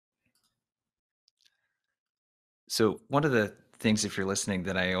So one of the things, if you're listening,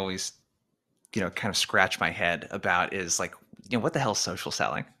 that I always, kind of scratch my head about is like, what the hell is social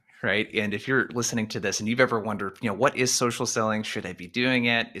selling? Right. And if you're listening to this and you've ever wondered, what is social selling? Should I be doing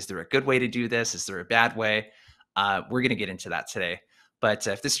it? Is there a good way to do this? Is there a bad way? We're going to get into that today. But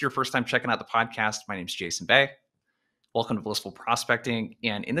if this is your first time checking out the podcast, my name is Jason Bay. Welcome to Blissful Prospecting.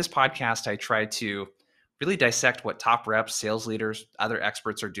 And in this podcast, I try to really dissect what top reps, sales leaders, other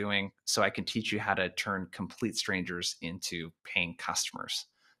experts are doing so I can teach you how to turn complete strangers into paying customers.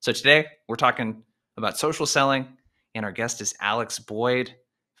 So today, we're talking about social selling, and our guest is Alex Boyd,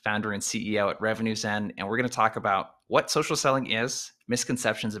 founder and CEO at RevenueZen. And we're going to talk about what social selling is,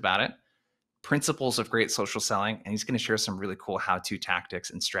 misconceptions about it, principles of great social selling, and he's going to share some really cool how-to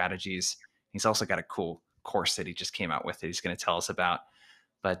tactics and strategies. He's also got a cool course that he just came out with that he's going to tell us about.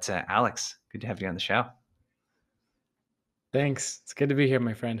 But Alex, good to have you on the show. Thanks. It's good to be here,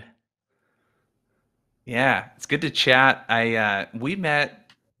 my friend. Yeah, it's good to chat. We met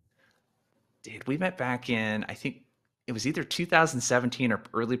back in, I think it was either 2017 or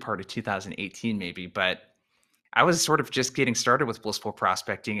early part of 2018 maybe, but I was sort of just getting started with blissful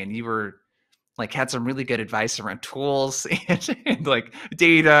prospecting, and you were like had some really good advice around tools and like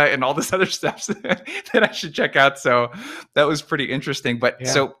data and all this other stuff that I should check out. So that was pretty interesting. But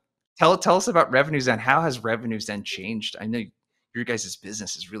Yeah. so tell us about RevenueZen. How has RevenueZen changed? I know your guys'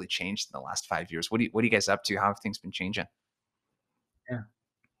 business has really changed in the last 5 years. What are you guys up to? How have things been changing? Yeah.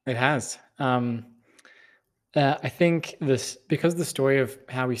 It has. I think this because the story of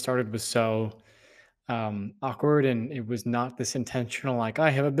how we started was so awkward, and it was not this intentional, like, I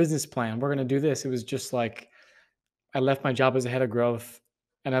have a business plan. We're going to do this. It was just like I left my job as a head of growth.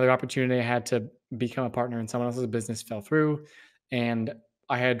 Another opportunity I had to become a partner in someone else's business fell through. And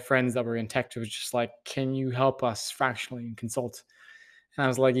I had friends that were in tech who was just like, can you help us fractionally and consult? And I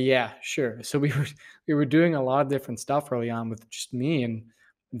was like, yeah, sure. So we were doing a lot of different stuff early on with just me and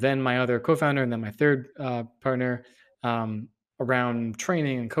then my other co-founder and then my third partner, um, around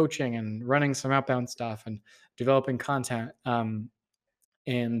training and coaching and running some outbound stuff and developing content.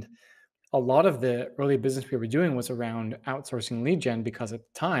 And a lot of the early business we were doing was around outsourcing lead gen because at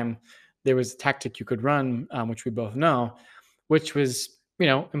the time there was a tactic you could run, which we both know, which was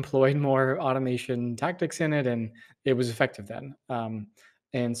employed more automation tactics in it, and it was effective then.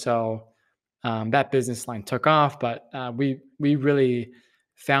 And so that business line took off, but we really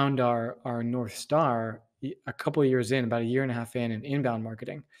found our north star a couple of years in, about a year and a half in inbound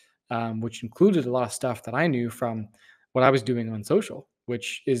marketing, which included a lot of stuff that I knew from what I was doing on social,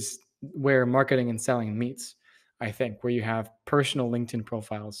 which is where marketing and selling meets. I think where you have personal LinkedIn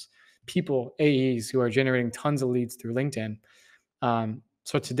profiles, people AEs who are generating tons of leads through LinkedIn.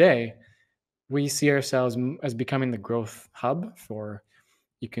 So today we see ourselves as becoming the growth hub for.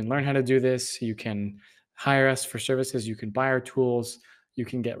 You can learn how to do this. You can hire us for services. You can buy our tools. You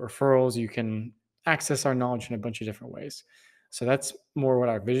can get referrals. You can access our knowledge in a bunch of different ways. So that's more what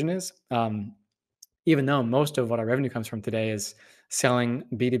our vision is. Even though most of what our revenue comes from today is selling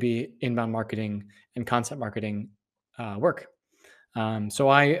B2B inbound marketing and content marketing work. So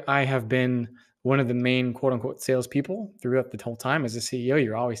I have been one of the main quote unquote salespeople throughout the whole time. As a CEO,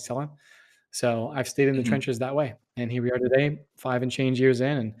 you're always selling. So I've stayed in the Mhm. trenches that way. And here we are today, 5 and change years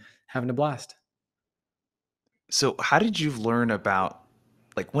in and having a blast. So how did you learn about,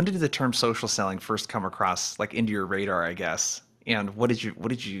 like, when did the term social selling first come across, like, into your radar, I guess? And what did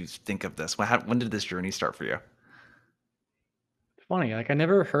you think of this? When did this journey start for you? Funny, like I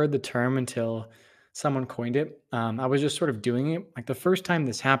never heard the term until someone coined it. I was just sort of doing it. Like the first time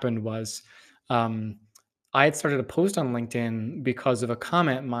this happened was um, I had started a post on LinkedIn because of a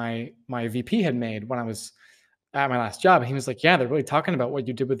comment my VP had made when I was at my last job. And he was like, "Yeah, they're really talking about what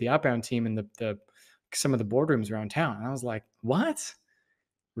you did with the outbound team and the some of the boardrooms around town." And I was like, "What?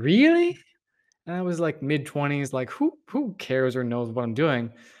 Really?" And I was like mid 20s, like who cares or knows what I'm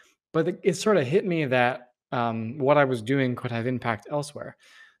doing? But it sort of hit me that what I was doing could have impact elsewhere.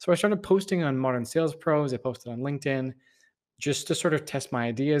 So I started posting on Modern Sales Pros. I posted on LinkedIn just to sort of test my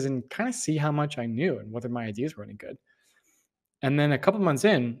ideas and kind of see how much I knew and whether my ideas were any good. And then a couple months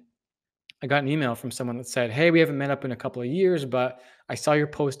in, I got an email from someone that said, "Hey, we haven't met up in a couple of years, but I saw your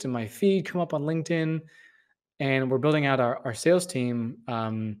post in my feed come up on LinkedIn, and we're building out our sales team.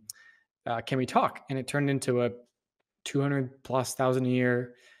 Can we talk?" And it turned into a 200 plus thousand a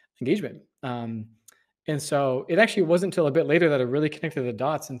year engagement. And so it actually wasn't until a bit later that I really connected the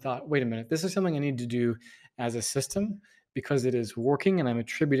dots and thought, wait a minute, this is something I need to do as a system because it is working and I'm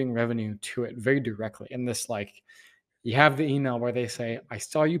attributing revenue to it very directly. And this, like, you have the email where they say, I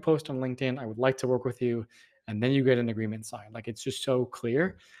saw you post on LinkedIn. I would like to work with you. And then you get an agreement signed. Like it's just so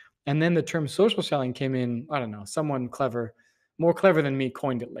clear. And then the term social selling came in. I don't know. Someone clever, more clever than me,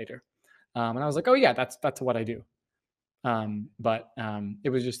 coined it later, and I was like, oh yeah, that's what I do. But it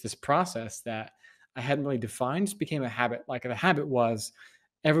was just this process that I hadn't really defined. Just became a habit. Like the habit was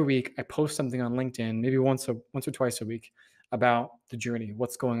every week I post something on LinkedIn, maybe once or twice a week, about the journey,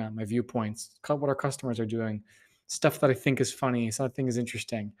 what's going on, my viewpoints, what our customers are doing, stuff that I think is funny, stuff I think is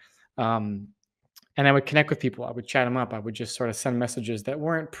interesting. Um, and I would connect with people. I would chat them up. I would just sort of send messages that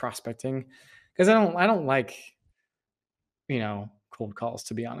weren't prospecting because I don't like cold calls,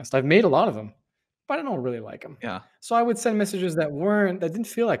 to be honest. I've made a lot of them, but I don't really like them. Yeah. So I would send messages that didn't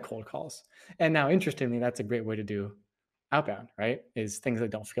feel like cold calls. And now, interestingly, that's a great way to do outbound, right? Is things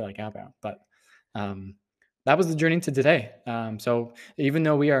that don't feel like outbound. But um, that was the journey to today. So even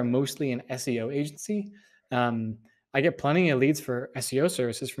though we are mostly an SEO agency, um, I get plenty of leads for SEO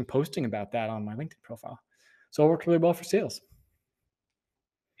services from posting about that on my LinkedIn profile. So it worked really well for sales.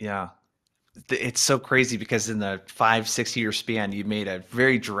 Yeah. It's so crazy because in the 5, 6 year span, you made a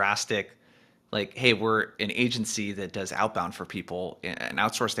very drastic, like, hey, we're an agency that does outbound for people, an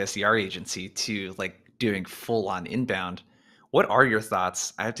outsourced SDR agency, to like doing full on inbound. What are your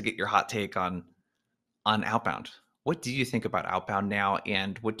thoughts? I have to get your hot take on outbound. What do you think about outbound now,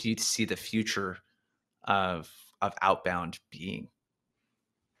 and what do you see the future of of outbound being?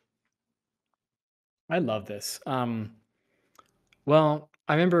 I love this. Well,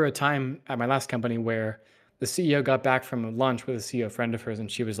 I remember a time at my last company where the CEO got back from a lunch with a CEO friend of hers, and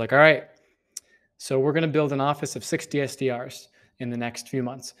she was like, "All right, so we're going to build an office of 60 SDRs in the next few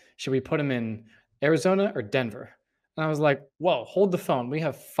months. Should we put them in Arizona or Denver?" And I was like, "Whoa, hold the phone. We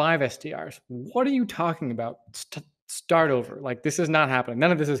have 5 SDRs. What are you talking about? Start over. Like this is not happening.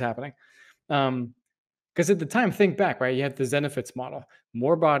 None of this is happening." Um, because at the time, think back, right? You had the Zenefits model: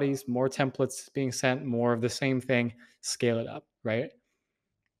 more bodies, more templates being sent, more of the same thing, scale it up, right?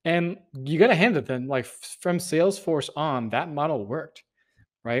 And you got to hand it then, like from Salesforce on, that model worked,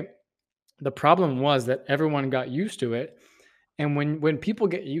 right? The problem was that everyone got used to it, and when people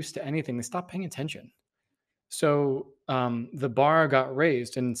get used to anything, they stop paying attention. So the bar got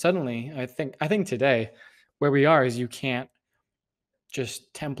raised, and suddenly, I think today, where we are is you can't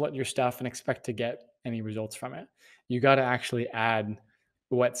just template your stuff and expect to get any results from it. You got to actually add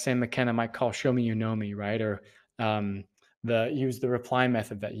what Sam McKenna might call "show me you know me," right? Or um, the use the reply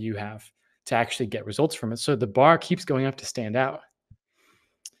method that you have to actually get results from it. So the bar keeps going up to stand out.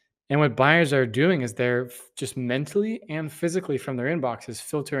 And what buyers are doing is they're just mentally and physically from their inboxes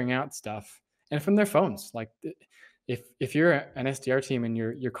filtering out stuff and from their phones. Like if you're an SDR team and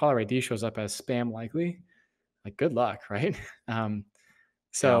your caller ID shows up as spam likely, like good luck, right? Um,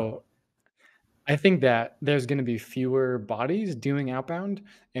 Yeah. so I think that there's going to be fewer bodies doing outbound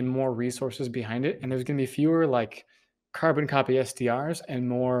and more resources behind it, and there's going to be fewer like carbon copy SDRs and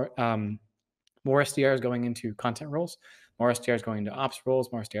more SDRs going into content roles, more SDRs going into ops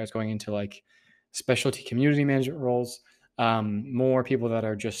roles, more SDRs going into like specialty community management roles, more people that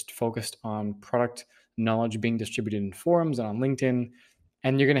are just focused on product knowledge being distributed in forums and on LinkedIn.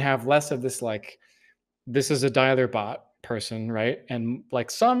 And you're going to have less of this like, this is a dialer bot person, right? And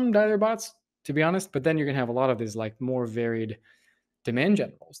like some dialer bots, to be honest, but then you're going to have a lot of these like more varied demand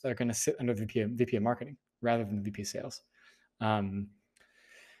gen roles that are going to sit under VP of marketing rather than VP of sales. Um,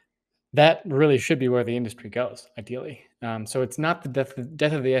 that really should be where the industry goes, ideally. So it's not the death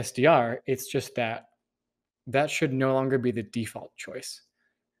of the SDR. It's just that that should no longer be the default choice.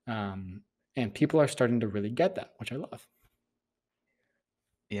 Um, and people are starting to really get that, which I love.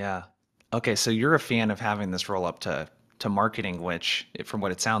 Yeah. Okay, so you're a fan of having this roll up to marketing, which, from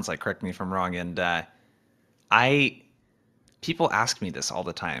what it sounds like, correct me if I'm wrong, and I people ask me this all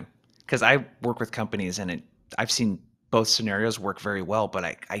the time because I work with companies, and I've seen both scenarios work very well, but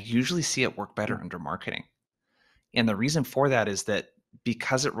I usually see it work better Mm. under marketing. And the reason for that is that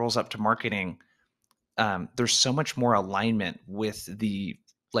because it rolls up to marketing, there's so much more alignment with the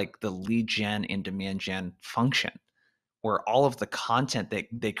lead gen and demand gen function, where all of the content that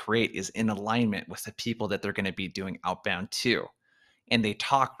they create is in alignment with the people that they're going to be doing outbound to. And they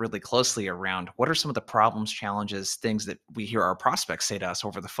talk really closely around what are some of the problems, challenges, things that we hear our prospects say to us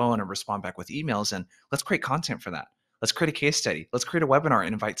over the phone and respond back with emails. And let's create content for that. Let's create a case study. Let's create a webinar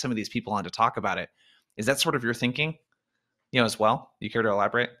and invite some of these people on to talk about it. Is that sort of your thinking, as well? You care to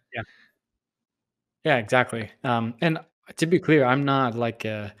elaborate? Yeah, exactly. And to be clear, I'm not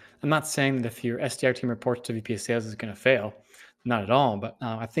saying that if your SDR team reports to VP of sales is going to fail, not at all. But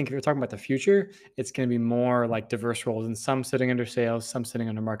I think if you're talking about the future, it's going to be more like diverse roles, and some sitting under sales, some sitting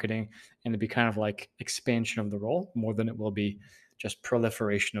under marketing, and it'd be kind of like expansion of the role more than it will be just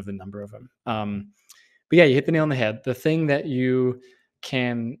proliferation of the number of them. But yeah, you hit the nail on the head. The thing that you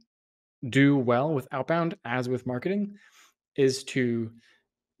can do well with outbound as with marketing is to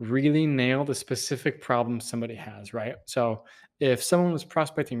really nail the specific problem somebody has, right? So if someone was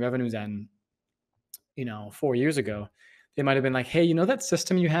prospecting RevenueZen, 4 years ago, they might have been like, hey, that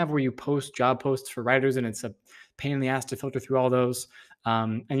system you have where you post job posts for writers and it's a pain in the ass to filter through all those.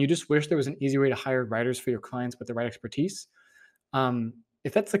 And you just wish there was an easy way to hire writers for your clients with the right expertise. Um,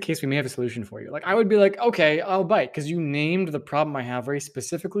 if that's the case, we may have a solution for you. Like I would be like, okay, I'll bite because you named the problem I have very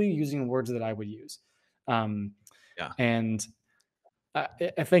specifically using words that I would use. Um, Yeah. and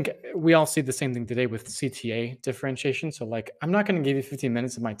I think we all see the same thing today with CTA differentiation. So, like, I'm not going to give you 15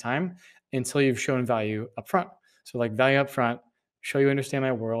 minutes of my time until you've shown value up front. So, like, value up front, show you understand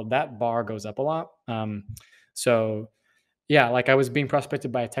my world. That bar goes up a lot. So, yeah, like I was being prospected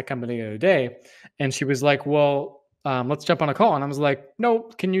by a tech company the other day, and she was like, "Well, let's jump on a call." And I was like, "No,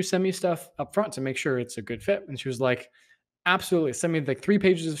 can you send me stuff up front to make sure it's a good fit?" And she was like, "Absolutely, send me like 3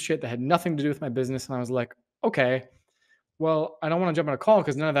 pages of shit that had nothing to do with my business." And I was like, "Okay." Well, I don't want to jump on a call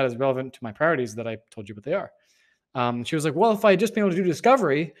because none of that is relevant to my priorities that I told you what they are. She was like, well, if I had just been able to do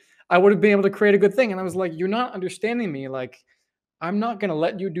discovery, I would have been able to create a good thing. And I was like, you're not understanding me. Like, I'm not going to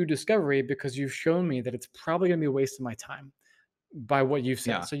let you do discovery because you've shown me that it's probably going to be a waste of my time by what you've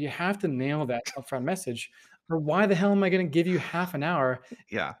said. Yeah. So you have to nail that upfront message. Or why the hell am I going to give you half an hour?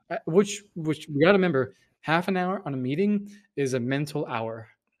 Yeah. Which we got to remember, half an hour on a meeting is a mental hour,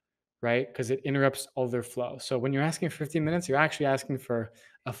 right? Because it interrupts all their flow. So when you're asking for 15 minutes, you're actually asking for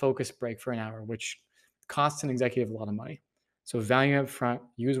a focus break for an hour, which costs an executive a lot of money. So value up front,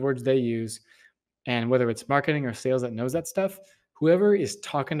 use words they use, and whether it's marketing or sales that knows that stuff, whoever is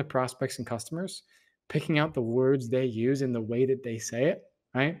talking to prospects and customers, picking out the words they use in the way that they say it,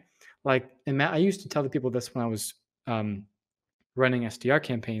 right? Like, and Matt, I used to tell the people this when I was running SDR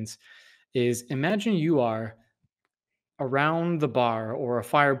campaigns, is imagine you are around the bar or a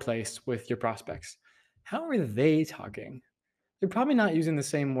fireplace with your prospects. How are they talking? They're probably not using the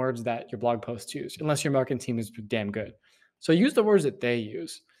same words that your blog posts use, unless your marketing team is damn good. So use the words that they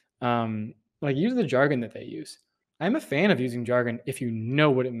use. Like use the jargon that they use. I'm a fan of using jargon if you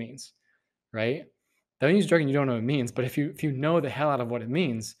know what it means, right? Don't use jargon you don't know what it means, but if you know the hell out of what it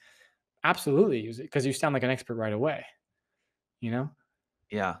means, absolutely use it because you sound like an expert right away. You know?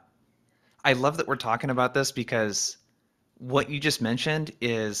 Yeah. I love that we're talking about this because what you just mentioned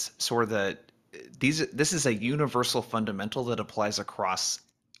is sort of this is a universal fundamental that applies across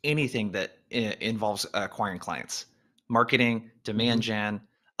anything that involves acquiring clients, marketing, demand Mhm. gen,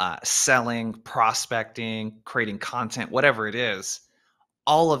 selling, prospecting, creating content, whatever it is.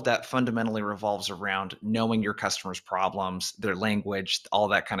 All of that fundamentally revolves around knowing your customers' problems, their language, all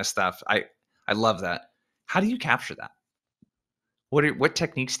that kind of stuff. I love that. How do you capture that? What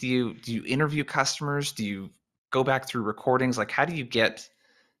techniques do you interview customers? Do you go back through recordings? Like, how do you get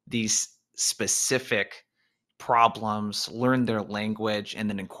these specific problems, learn their language, and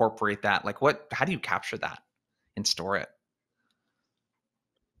then incorporate that? Like, how do you capture that and store it?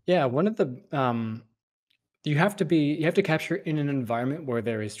 Yeah, one of the you have to capture in an environment where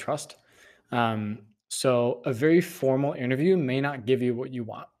there is trust. So a very formal interview may not give you what you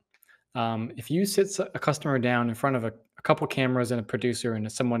want. If you sit a customer down in front of a couple cameras and a producer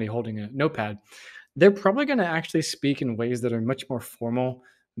and somebody holding a notepad, they're probably going to actually speak in ways that are much more formal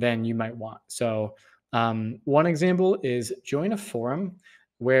than you might want. So one example is join a forum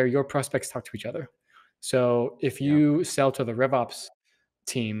where your prospects talk to each other. So if Yeah. you sell to the RevOps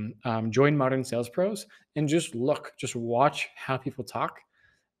team, join Modern Sales Pros and just watch how people talk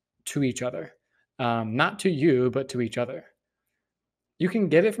to each other. Not to you, but to each other. You can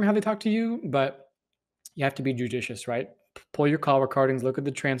get it from how they talk to you, but you have to be judicious, right? Pull your call recordings, look at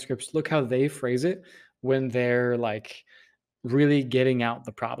the transcripts, look how they phrase it when they're like really getting out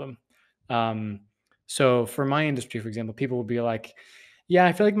the problem. Um, so for my industry, for example, people will be like, yeah,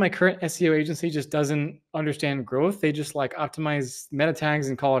 I feel like my current SEO agency just doesn't understand growth. They just like optimize meta tags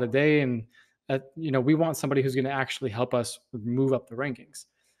and call it a day. And we want somebody who's going to actually help us move up the rankings.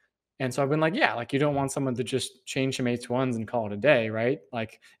 And so I've been like, yeah, like you don't want someone to just change some H1s and call it a day, right?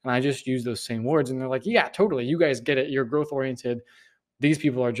 Like, and I just use those same words, and they're like, yeah, totally. You guys get it. You're growth oriented. These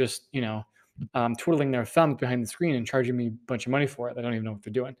people are just, twiddling their thumbs behind the screen and charging me a bunch of money for it. They don't even know what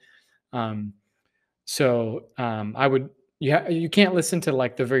they're doing. Um, I would, you can't listen to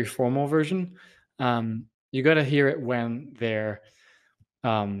like the very formal version. You got to hear it when they're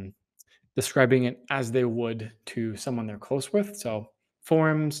um, describing it as they would to someone they're close with. So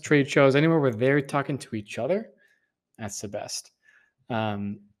forums, trade shows, anywhere where they're talking to each other, that's the best.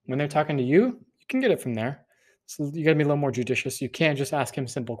 When they're talking to you, you can get it from there. So you got to be a little more judicious. You can't just ask him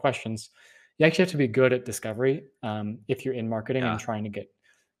simple questions. You actually have to be good at discovery if you're in marketing and Yeah. trying to get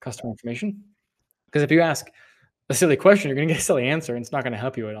customer information? Because if you ask a silly question, you're gonna get a silly answer, and it's not gonna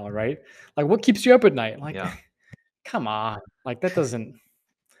help you at all, right? Like, "What keeps you up at night?" Like, Yeah. come on, like, that doesn't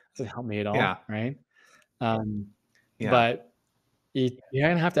help me at Yeah. all, right? Um, Yeah. but you're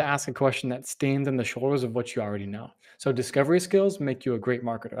gonna have to ask a question that stands on the shoulders of what you already know. So discovery skills make you a great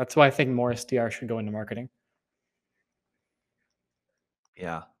marketer. That's why I think more SDR should go into marketing.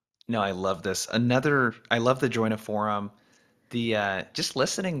 Yeah. No, I love this. I love the join a forum. The just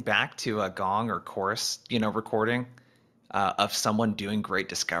listening back to a gong or chorus, recording of someone doing great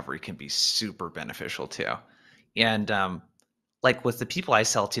discovery can be super beneficial too. And like with the people I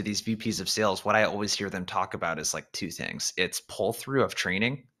sell to, these VPs of sales, what I always hear them talk about is like two things. It's pull through of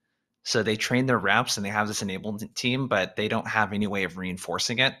training. So they train their reps and they have this enablement team, but they don't have any way of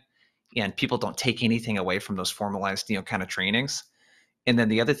reinforcing it. And people don't take anything away from those formalized, kind of trainings. And then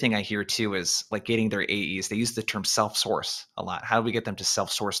the other thing I hear too is like getting their AEs. They use the term self-source a lot. How do we get them to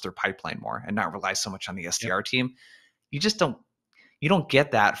self-source their pipeline more and not rely so much on the Yep. SDR team? You just don't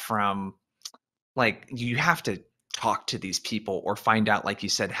get that from like you have to talk to these people or find out, like you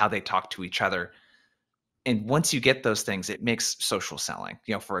said, how they talk to each other. And once you get those things, it makes social selling,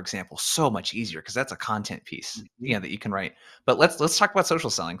 for example, so much easier because that's a content piece, Mhm. that you can write. But let's talk about social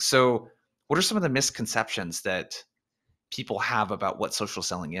selling. So, what are some of the misconceptions that people have about what social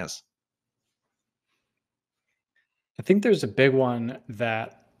selling is? I think there's a big one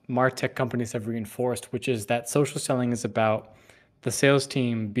that MarTech companies have reinforced, which is that social selling is about the sales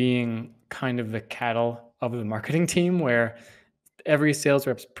team being kind of the cattle of the marketing team, where every sales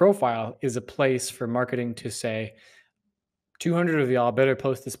rep's profile is a place for marketing to say, 200 of y'all better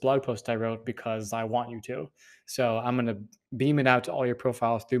post this blog post I wrote because I want you to. So I'm going to beam it out to all your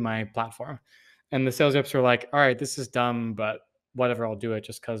profiles through my platform. And the sales reps are like, all right, this is dumb, but whatever, I'll do it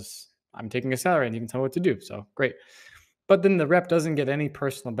just because I'm taking a salary and you can tell me what to do. So great. But then the rep doesn't get any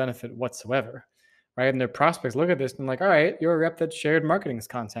personal benefit whatsoever. Right. And their prospects look at this and like, all right, you're a rep that shared marketing's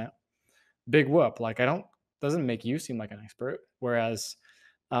content. Big whoop. Like, I don't, doesn't make you seem like an expert. Whereas,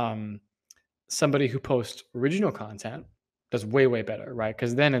 um, somebody who posts original content does way, way better, right?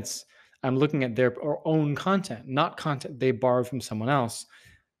 Because then it's, I'm looking at their own content, not content they borrowed from someone else.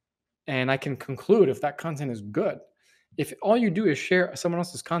 And I can conclude if that content is good. If all you do is share someone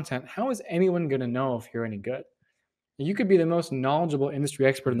else's content, how is anyone going to know if you're any good? You could be the most knowledgeable industry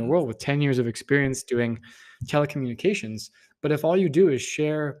expert in the Mhm. world with 10 years of experience doing telecommunications. But if all you do is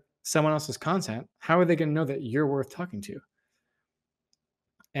share someone else's content, how are they going to know that you're worth talking to?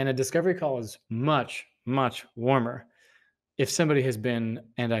 And a discovery call is much, much warmer if somebody has been,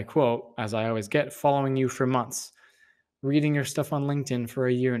 and I quote, as I always get, following you for months, reading your stuff on LinkedIn for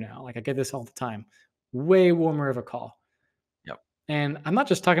a year now. Like, I get this all the time. Way warmer of a call. Yep. And I'm not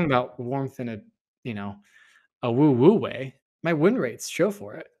just talking about warmth in a, you know, a woo woo way. My win rates show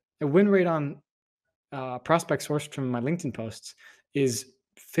for it. A win rate on prospect sourced from my LinkedIn posts is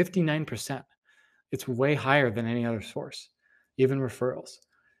 59%. It's way higher than any other source, even referrals.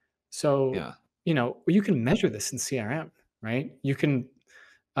 So, Yeah. you can measure this in CRM, right? You can,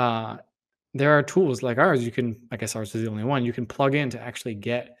 uh, there are tools like ours, you can, I guess ours is the only one, you can plug in to actually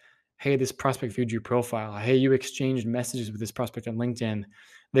get, hey, this prospect viewed your profile. Hey, you exchanged messages with this prospect on LinkedIn.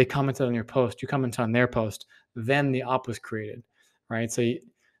 They commented on your post, you commented on their post. Then the op was created, right? So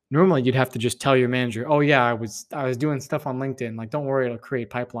normally you'd have to just tell your manager, oh yeah, I was doing stuff on LinkedIn. Like, don't worry, it'll create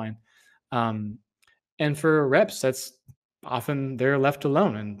pipeline. Um, and for reps, that's often they're left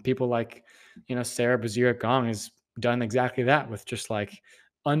alone. And people like, Sarah Bazira Gong has done exactly that with just like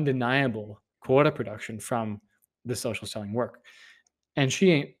undeniable quota production from the social selling work. And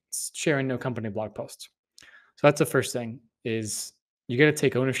she ain't sharing no company blog posts. So that's the first thing is you got to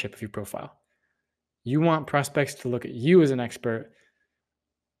take ownership of your profile. You want prospects to look at you as an expert,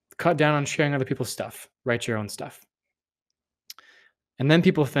 cut down on sharing other people's stuff, write your own stuff. And then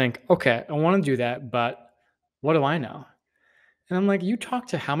people think, okay, I want to do that, but what do I know? And I'm like, you talk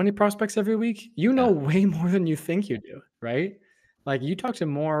to how many prospects every week? You know Yeah. way more than you think you do, right? Like, you talk to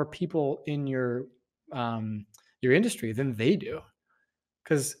more people in your industry than they do.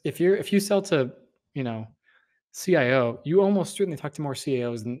 Because if you sell to, you know, CIO, you almost certainly talk to more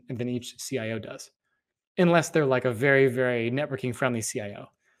CIOs than each CIO does, unless they're like a very, very networking friendly CIO.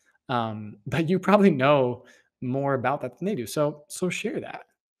 But you probably know more about that than they do. So share that.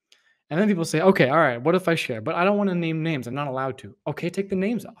 And then people say, okay, all right, what if I share? But I don't want to name names. I'm not allowed to. Okay, take the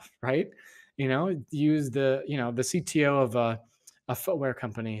names off, right? Use the CTO of a footwear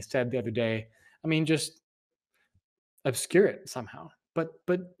company said the other day. I mean, just obscure it somehow. But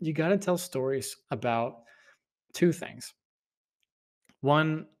you got to tell stories about two things.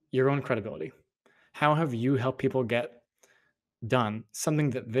 One, your own credibility. How have you helped people get done, something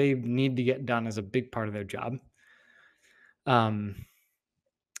that they need to get done as a big part of their job. Um,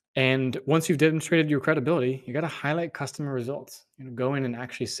 and once you've demonstrated your credibility, you got to highlight customer results. Go in and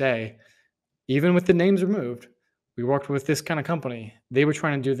actually say, even with the names removed, we worked with this kind of company. They were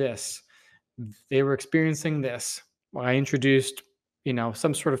trying to do this. They were experiencing this. I introduced,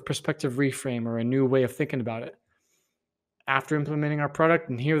 some sort of perspective reframe or a new way of thinking about it after implementing our product,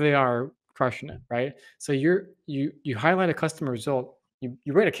 and here they are crushing it, right? So you highlight a customer result, you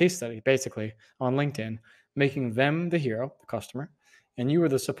write a case study basically on LinkedIn, making them the hero, the customer, and you are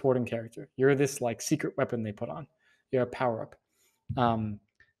the supporting character. You're this like secret weapon they put on. You're a power up. Um,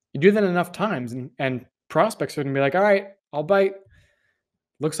 you do that enough times, and prospects are gonna be like, all right, I'll bite.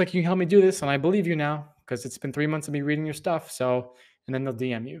 Looks like you can help me do this, and I believe you now because it's been 3 months of me reading your stuff. So, and then they'll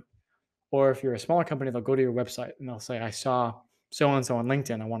DM you. Or if you're a smaller company, they'll go to your website and they'll say, I saw so and so on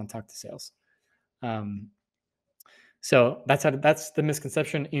LinkedIn. I want to talk to sales. Um, so that's the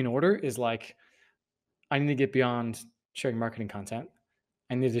misconception in order is like, I need to get beyond sharing marketing content.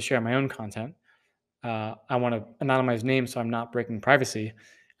 I need to share my own content. I want to anonymize names so I'm not breaking privacy.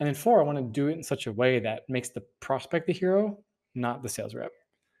 And then four, I want to do it in such a way that makes the prospect the hero, not the sales rep.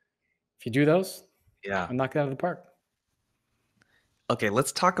 If you do those, Yeah. I knock it out of the park. Okay,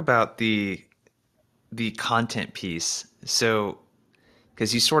 let's talk about the content piece. So,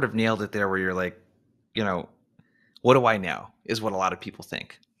 because you sort of nailed it there, where you're like, you know, what do I know is what a lot of people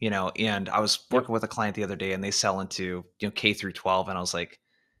think, And I was Yep. working with a client the other day, and they sell into K through 12, and I was like,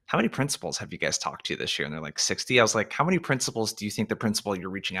 how many principals have you guys talked to this year? And they're like 60. I was like, how many principals do you think the principal you're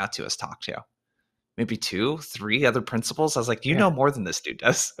reaching out to has talked to? Maybe two, three other principals. I was like, you Yeah. know more than this dude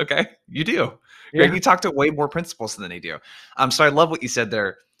does. Okay, you do, right? Yeah. You talk to way more principals than they do. So I love what you said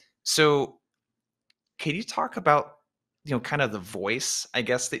there. So can you talk about, kind of the voice, I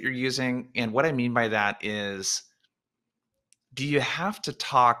guess, that you're using? And what I mean by that is, do you have to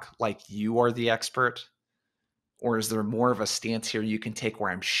talk like you are the expert? Or is there more of a stance here you can take where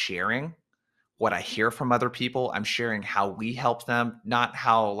I'm sharing what I hear from other people? I'm sharing how we help them, not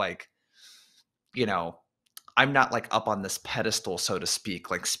how, like, you know, I'm not like up on this pedestal, so to speak,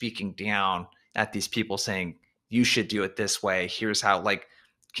 like speaking down at these people saying, you should do it this way. Here's how, like,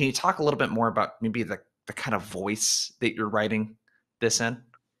 can you talk a little bit more about maybe the kind of voice that you're writing this in?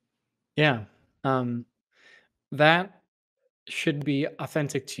 Yeah. Um, that should be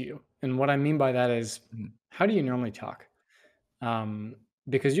authentic to you. And what I mean by that is, Mhm. how do you normally talk? Um,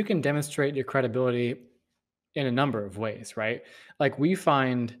 because you can demonstrate your credibility in a number of ways, right? Like we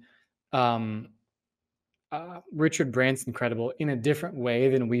find um, Richard Branson credible in a different way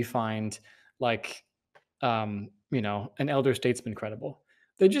than we find like an elder statesman credible.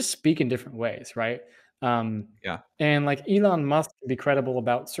 They just speak in different ways, right? Um, Yeah. and like Elon Musk can be credible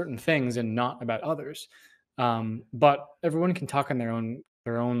about certain things and not about others. But everyone can talk in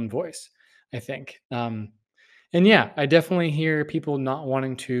their own voice, I think. And yeah, I definitely hear people not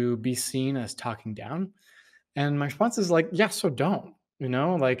wanting to be seen as talking down. And my response is like, yeah, so don't.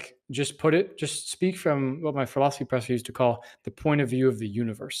 Like just speak from what my philosophy professor used to call the point of view of the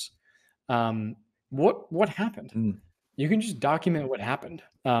universe. Um, what happened? Mm. You can just document what happened,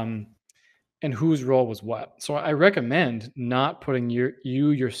 and whose role was what. So I recommend not putting you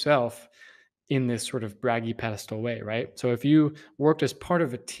yourself in this sort of braggy pedestal way, right? So if you worked as part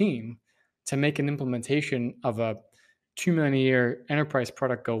of a team to make an implementation of a 2 million a year enterprise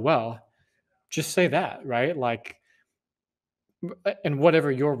product go well, just say that, right? Like, and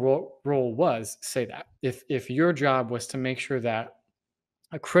whatever your role was, say that. If your job was to make sure that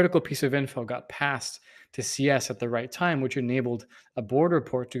a critical piece of info got passed to CS at the right time, which enabled a board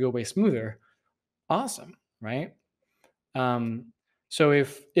report to go way smoother, awesome, right? Um, so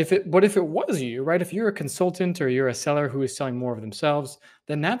if it was you, right? If you're a consultant or you're a seller who is selling more of themselves,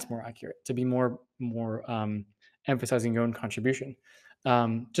 then that's more accurate to be more emphasizing your own contribution.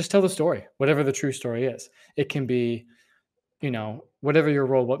 Just tell the story, whatever the true story is. It can be, whatever your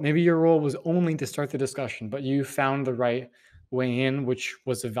role. What maybe your role was only to start the discussion, but you found the right way in, which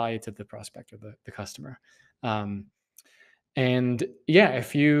was of value to the prospect or the customer. Um, and yeah,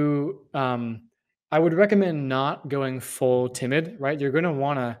 if you, I would recommend not going full timid, right? You're going to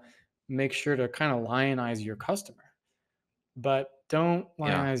want to make sure to kind of lionize your customer, but don't Yeah.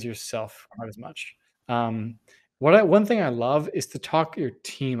 lionize yourself quite as much. Um, one thing I love is to talk your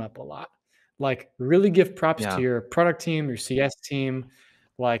team up a lot. Like really give props to Yeah. your product team, your CS team.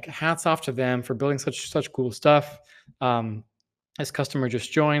 Like hats off to them for building such cool stuff. Um, this customer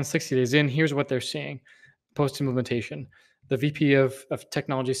just joined 60 days in. Here's what they're seeing post implementation. The VP of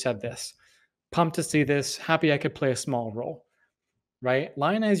technology said this. Pumped to see this. Happy I could play a small role. Right?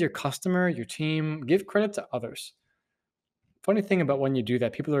 Lionize your customer, your team. Give credit to others. funny thing about when you do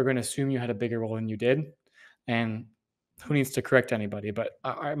that, people are going to assume you had a bigger role than you did, and who needs to correct anybody? But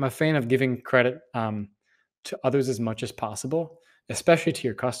I'm a fan of giving credit to others as much as possible, especially to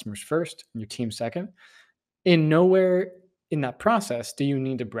your customers first and your team second. In nowhere in that process do you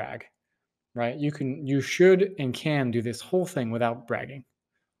need to brag, right? You should and can do this whole thing without bragging.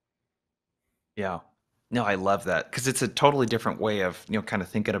 Yeah. No, I love that because it's a totally different way of, kind of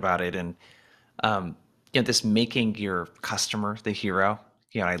thinking about it. And, um, this making your customer the hero,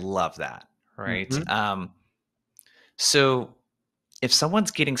 I love that. Right. Mhm. So if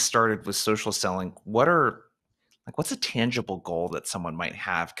someone's getting started with social selling, what's a tangible goal that someone might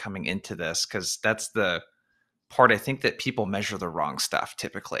have coming into this? Because that's the part I think that people measure the wrong stuff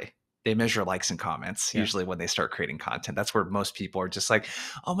typically. They measure likes and comments Yeah. usually when they start creating content. That's where most people are just like,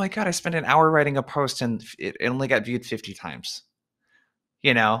 "Oh my god, I spent an hour writing a post and it only got viewed 50 times."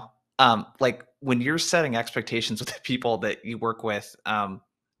 You know? Like when you're setting expectations with the people that you work with,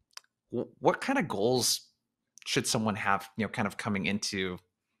 what kind of goals should someone have, kind of coming into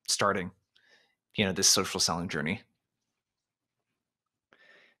starting, this social selling journey?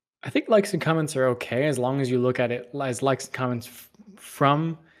 I think likes and comments are okay as long as you look at it as likes and comments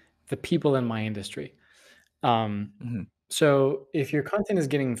from the people in my industry. Um, Mhm. so if your content is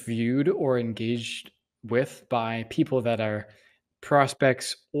getting viewed or engaged with by people that are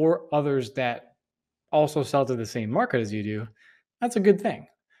prospects or others that also sell to the same market as you do, that's a good thing.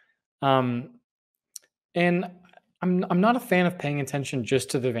 Um, and I'm not a fan of paying attention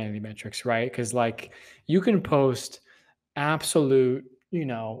just to the vanity metrics, right? Because like you can post absolute,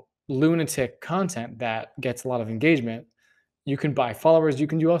 lunatic content that gets a lot of engagement. You can buy followers, you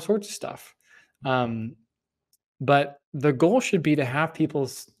can do all sorts of stuff. Um, but the goal should be to have people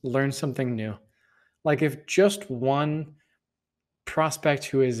learn something new. Like if just one prospect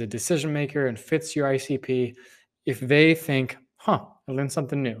who is a decision maker and fits your ICP, if they think, huh, I learned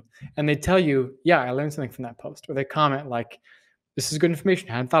something new, and they tell you, yeah, I learned something from that post, or they comment like, this is good information.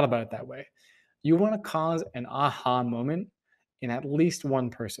 I hadn't thought about it that way. You want to cause an aha moment in at least one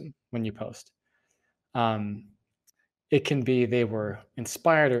person when you post. Um, it can be they were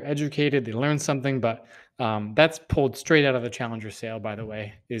inspired or educated, they learned something, but that's pulled straight out of the Challenger sale, by the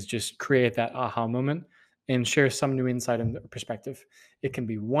way, is just create that aha moment and share some new insight and perspective. It can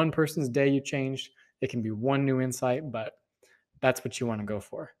be one person's day you changed, it can be one new insight, but that's what you want to go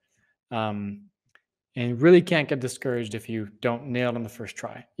for. Um, and you really can't get discouraged if you don't nail it on the first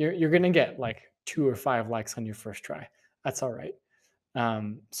try. You're going to get like 2 or 5 likes on your first try. That's all right.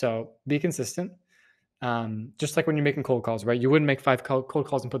 So be consistent. Just like when you're making cold calls, right? You wouldn't make 5 cold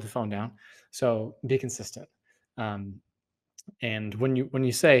calls and put the phone down. So be consistent. Um, and when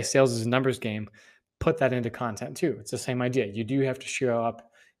you say sales is a numbers game, put that into content too. It's the same idea. You do have to show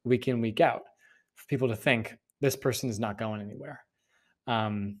up week in, week out for people to think this person is not going anywhere.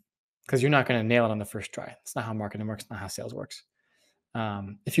 Because you're not going to nail it on the first try. It's not how marketing works, not how sales works.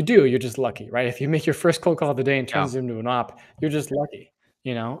 If you do, you're just lucky, right? If you make your first cold call of the day and Yeah. turns it into an op, you're just lucky.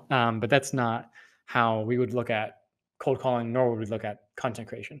 But that's not how we would look at cold calling, nor would we look at content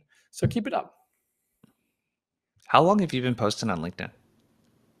creation. So keep it up. How long have you been posting on LinkedIn?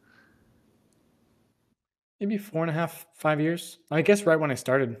 Maybe 4.5, 5 years. I guess right when I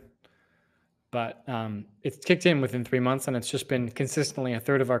started, but it's kicked in within 3 months, and it's just been consistently a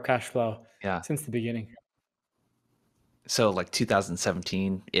third of our cash flow Yeah. since the beginning. So like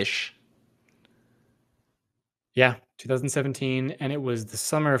 2017-ish? Yeah, 2017, and it was the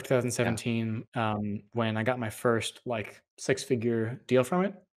summer of Yeah. 2017 when I got my first like six-figure deal from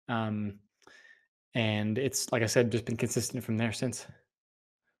it. Um, and it's like I said, just been consistent from there since.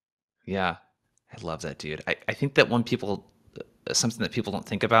 Yeah. I love that, dude. I think that when people something that people don't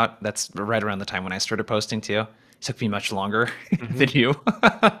think about, that's right around the time when I started posting too. It took me much longer than Hmm. you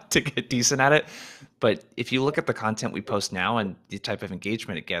to get decent at it. But if you look at the content we post now and the type of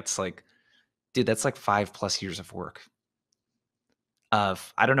engagement it gets, like, dude, that's like 5+ years of work.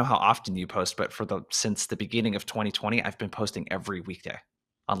 Of I don't know how often you post, but since the beginning of 2020, I've been posting every weekday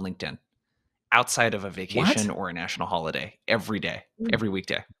on LinkedIn, outside of a vacation What? or a national holiday, every day, every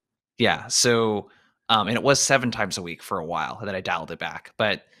weekday. Yeah. So, and it was 7 times a week for a while, and then I dialed it back.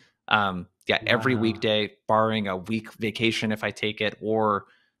 But yeah, every Wow. weekday, barring a week vacation if I take it, or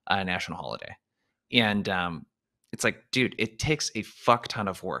a national holiday. And it's like, dude, it takes a fuck ton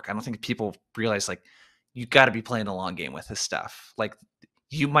of work. I don't think people realize like you got to be playing the long game with this stuff. Like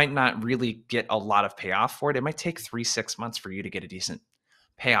you might not really get a lot of payoff for it. It might take 3, 6 months for you to get a decent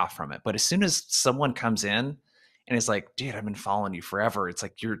payoff from it. But as soon as someone comes in and is like, dude, I've been following you forever. It's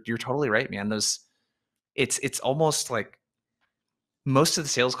like you're totally right, man. It's almost like most of the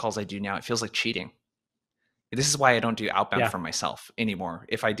sales calls I do now, it feels like cheating This is why I don't do outbound Yeah. for myself anymore.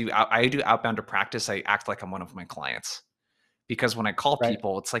 If I do outbound to practice, I act like I'm one of my clients. Because when I call Right.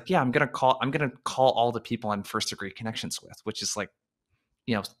 people, it's like, yeah, I'm gonna call all the people I'm first degree connections with, which is like,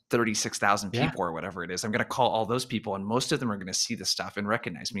 36,000 Yeah. people or whatever it is. I'm gonna call all those people, and most of them are gonna see this stuff and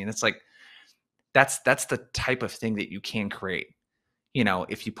recognize me. And it's like, that's the type of thing that you can create,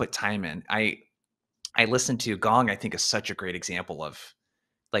 if you put time in. I listen to Gong, I think is such a great example of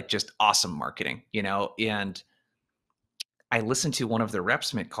like just awesome marketing, and I listened to one of their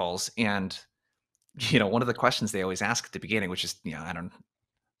reps make calls, and one of the questions they always ask at the beginning, which is, I'm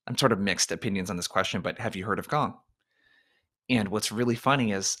sort of mixed opinions on this question, but have you heard of Gong? And what's really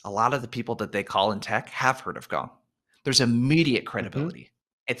funny is a lot of the people that they call in tech have heard of Gong. There's immediate Mhm. credibility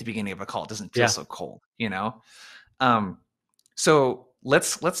at the beginning of a call. It doesn't feel Yeah. so cold. Um, so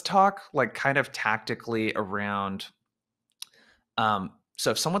let's talk like kind of tactically around. So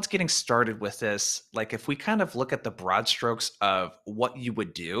if someone's getting started with this, like if we kind of look at the broad strokes of what you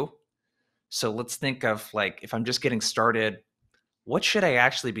would do. So let's think of like if I'm just getting started, what should I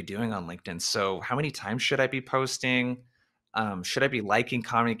actually be doing on LinkedIn? So how many times should I be posting? Should I be liking,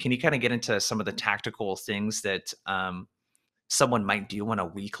 commenting? Can you kind of get into some of the tactical things that someone might do on a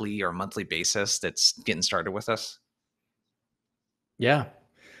weekly or monthly basis that's getting started with us? Yeah.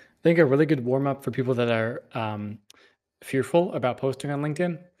 I think a really good warm up for people that are fearful about posting on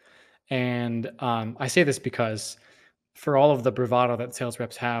LinkedIn. And I say this because for all of the bravado that sales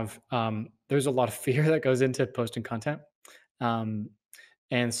reps have, there's a lot of fear that goes into posting content. Um,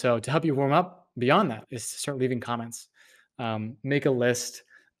 and so to help you warm up beyond that is to start leaving comments. Make a list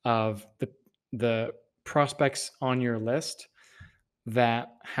of the prospects on your list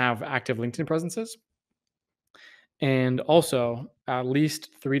that have active LinkedIn presences, and also at least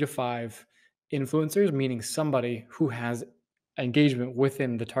 3 to 5 influencers, meaning somebody who has engagement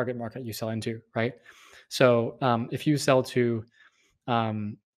within the target market you sell into, right? So if you sell to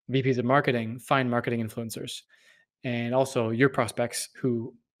um, VPs of marketing, find marketing influencers, and also your prospects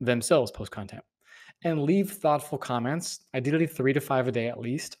who themselves post content, and leave thoughtful comments, ideally 3 to 5 a day at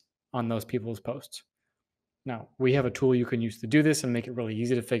least, on those people's posts. Now, we have a tool you can use to do this and make it really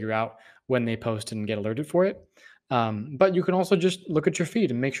easy to figure out when they post and get alerted for it. But you can also just look at your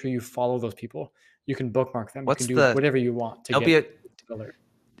feed and make sure you follow those people. You can bookmark them. You can What's do the whatever you want to don't get be a to alert.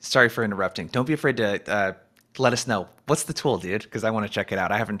 Sorry for interrupting. Don't be afraid to let us know. What's the tool, dude? Because I want to check it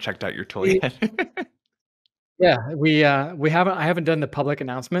out. I haven't checked out your tool We, yet. yeah, we haven't. I haven't done the public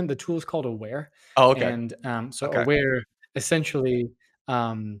announcement. The tool is called Aware, Oh, okay. and so Okay. Aware essentially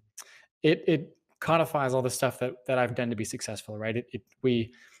um, it codifies all the stuff that I've done to be successful. Right?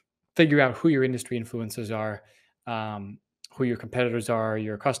 We figure out who your industry influencers are, who your competitors are,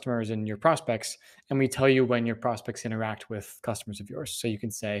 your customers, and your prospects. And we tell you when your prospects interact with customers of yours. So you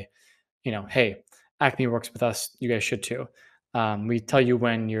can say, hey, Acme works with us. You guys should too. We tell you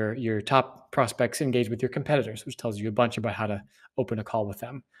when your top prospects engage with your competitors, which tells you a bunch about how to open a call with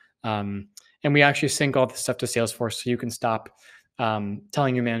them. Um, and we actually sync all this stuff to Salesforce, so you can stop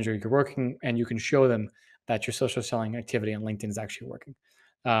telling your manager you're working, and you can show them that your social selling activity on LinkedIn is actually working.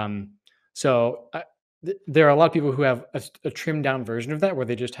 Um, so there are a lot of people who have a trimmed down version of that, where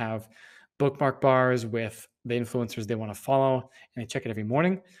they just have bookmark bars with the influencers they want to follow, and they check it every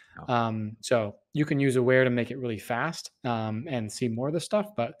morning. Oh, So you can use Aware to make it really fast and see more of the stuff.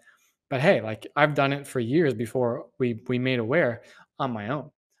 But hey, like I've done it for years before we made Aware on my own.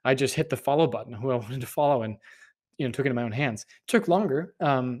 I just hit the follow button who I wanted to follow, and took it in my own hands. It took longer,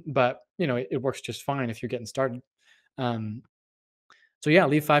 but it works just fine if you're getting started. Um, so yeah,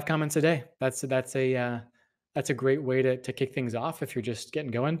 leave 5 comments a day. That's a great way to kick things off if you're just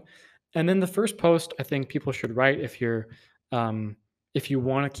getting going. And then the first post I think people should write um, if you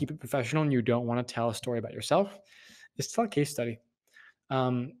want to keep it professional and you don't want to tell a story about yourself, is tell a case study.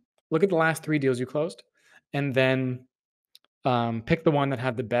 Um, Look at the last 3 deals you closed, and then pick the one that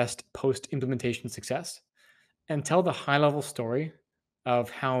had the best post implementation success, and tell the high level story of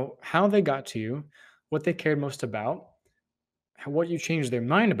how they got to you, what they cared most about, what you changed their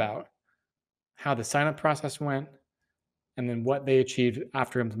mind about, how the sign up process went, and then what they achieved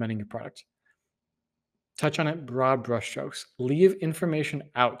after implementing your product. Touch on it broad brushstrokes. Leave information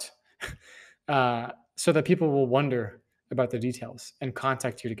out so that people will wonder about the details and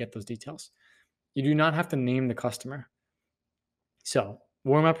contact you to get those details. You do not have to name the customer. So,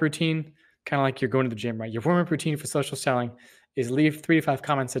 warm up routine, kind of like you're going to the gym, right? Your warm up routine for social selling is leave 3 to 5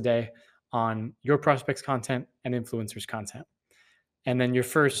 comments a day on your prospects' content and influencers' content. And then your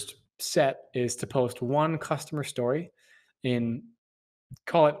first set is to post one customer story in,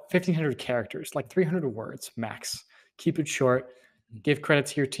 call it 1,500 characters, like 300 words max. Keep it short. Give credit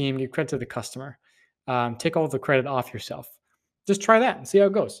to your team, give credit to the customer. Take all the credit off yourself. Just try that and see how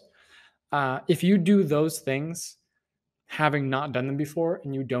it goes. If you do those things, having not done them before,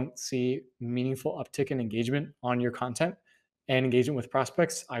 and you don't see meaningful uptick in engagement on your content and engagement with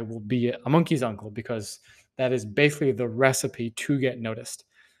prospects, I will be a monkey's uncle, because that is basically the recipe to get noticed.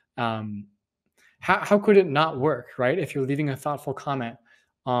 Um, how could it not work, right? If you're leaving a thoughtful comment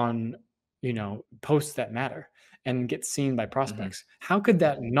on, posts that matter and get seen by Hmm. prospects, how could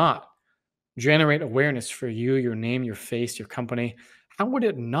that not generate awareness for you, your name, your face, your company? How would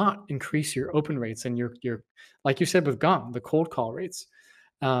it not increase your open rates and your like you said with Gong, the cold call rates?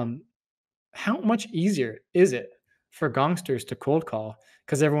 Um, how much easier is it for gongsters to cold call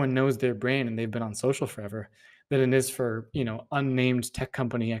because everyone knows their brand and they've been on social forever than it is for unnamed tech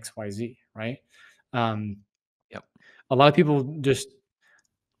company XYZ, right? Um, Yep. a lot of people just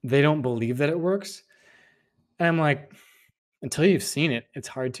they don't believe that it works, and I'm like, until you've seen it, it's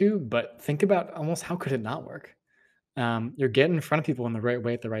hard to. But think about almost how could it not work? You're getting in front of people in the right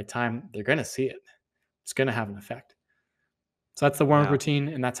way at the right time. They're going to see it. It's going to have an effect. So that's the warm up Yeah. routine,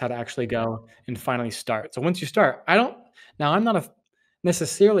 and that's how to actually go and finally start. So once you start, I don't now I'm not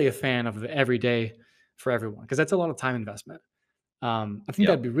necessarily a fan of the everyday for everyone, because that's a lot of time investment. I think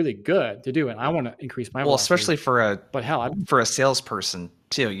that'd Yep. be really good to do, and I want to increase my Well, velocity. especially But hell, I for a salesperson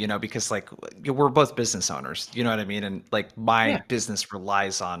too, because like we're both business owners, you know what I mean? And like my yeah, business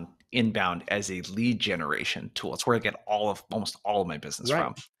relies on inbound as a lead generation tool. It's where I get almost all of my business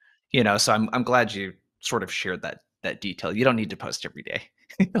right, from. So I'm glad you sort of shared that detail. You don't need to post every day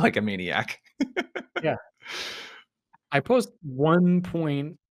like a maniac. yeah. I post 1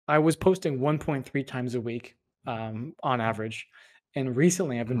 point I was posting 1.3 times a week, on average, and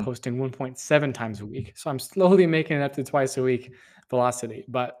recently I've been Mhm. posting 1.7 times a week. So I'm slowly making it up to twice a week velocity.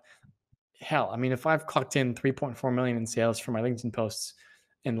 But hell, I mean, if I've clocked in 3.4 million in sales for my LinkedIn posts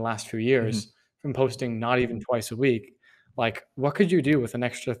in the last few Mhm. years from posting not even twice a week, like what could you do with an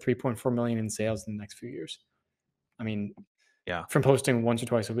extra 3.4 million in sales in the next few years? I mean, Yeah. from posting once or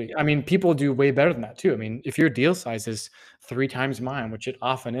twice a week. I mean, people do way better than that too. I mean, if your deal size is 3 times mine, which it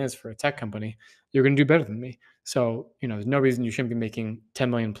often is for a tech company, you're gonna do better than me. So, there's no reason you shouldn't be making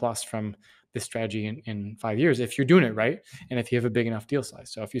 10 million plus from this strategy in 5 years if you're doing it right and if you have a big enough deal size.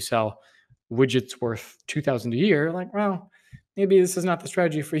 So if you sell widgets worth 2,000 a year, like, well, maybe this is not the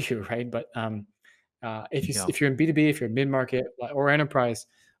strategy for you, right? But Yeah. if you're in B2B, if you're mid-market or enterprise,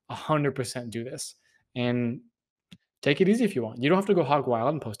 100% do this. And take it easy if you want. You don't have to go hog wild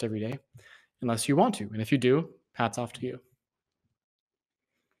and post every day unless you want to. And if you do, hats off to you.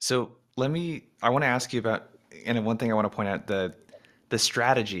 So I want to ask you about, and one thing I want to point out, the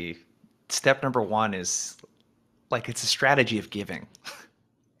strategy. Step number one is like it's a strategy of giving.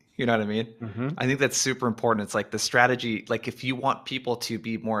 You know what I mean? Mhm. I think that's super important. It's like the strategy, like if you want people to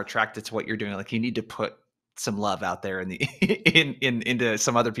be more attracted to what you're doing, like you need to put some love out there in the into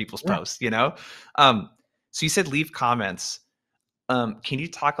some other people's Yeah. posts. Um, so you said leave comments. Can you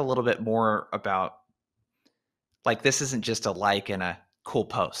talk a little bit more about like this isn't just a like and a cool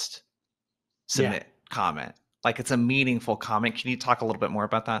post, Yeah. submit, comment. Like it's a meaningful comment. Can you talk a little bit more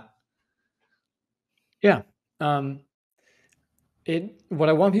about that? Yeah. Um, what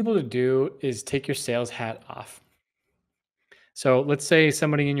I want people to do is take your sales hat off. So let's say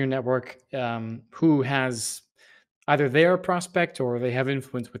somebody in your network, who has either they're a prospect or they have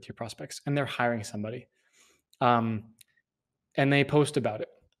influence with your prospects and they're hiring somebody, um, and they post about it.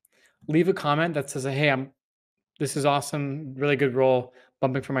 Leave a comment that says, "Hey, this is awesome, really good role,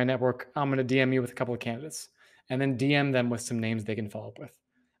 bumping for my network. I'm going to DM you with a couple of candidates," and then DM them with some names they can follow up with.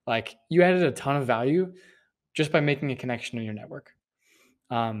 Like, you added a ton of value just by making a connection in your network.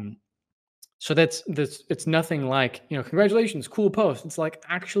 Um, so that's it's nothing like, congratulations, cool post. It's like,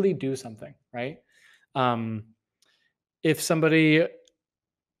 actually do something, right? Um, if somebody,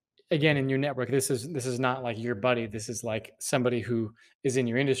 again, in your network, this is not like your buddy. This is like somebody who is in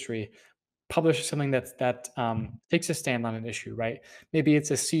your industry, publish something that takes a stand on an issue, right? Maybe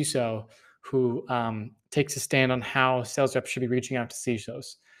it's a CISO who takes a stand on how sales reps should be reaching out to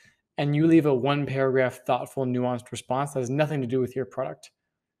CISOs, and you leave a one paragraph, thoughtful, nuanced response that has nothing to do with your product.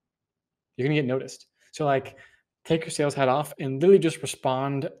 You're gonna get noticed. So, like, take your sales hat off and literally just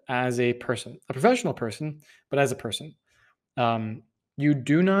respond as a person, a professional person, but as a person. Um, you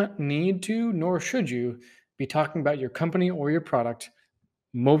do not need to, nor should you, be talking about your company or your product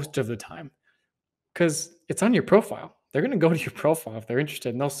most of the time, because it's on your profile. They're going to go to your profile if they're interested,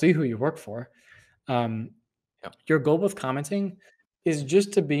 and they'll see who you work for. Um, Yep. your goal with commenting is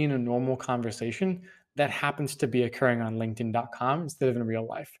just to be in a normal conversation that happens to be occurring on LinkedIn.com instead of in real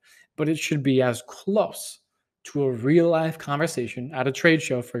life. But it should be as close to a real life conversation at a trade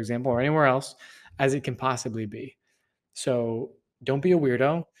show, for example, or anywhere else, as it can possibly be. So don't be a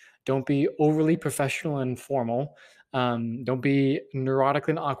weirdo. Don't be overly professional and formal. Don't be neurotic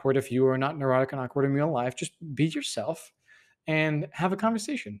and awkward if you are not neurotic and awkward in real life. Just be yourself and have a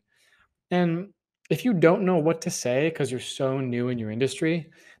conversation. And if you don't know what to say because you're so new in your industry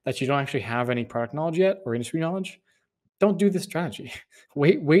that you don't actually have any product knowledge yet or industry knowledge, don't do this strategy.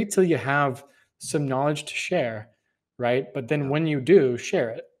 Wait till you have some knowledge to share, right? But then Yeah. when you do, share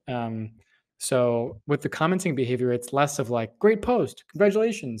it. So with the commenting behavior, it's less of like, great post,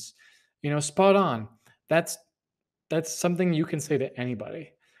 congratulations, spot on. That's that's something you can say to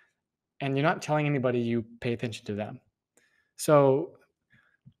anybody. And you're not telling anybody you pay attention to them. So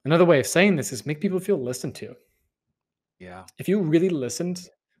another way of saying this is make people feel listened to. Yeah. If you really listened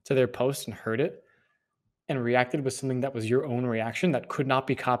to their post and heard it and reacted with something that was your own reaction that could not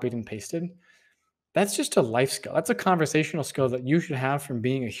be copied and pasted, that's just a life skill. That's a conversational skill that you should have from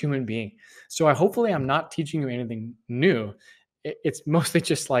being a human being. So hopefully I'm not teaching you anything new. It's mostly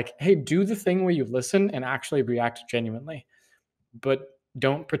just like, hey, do the thing where you listen and actually react genuinely, but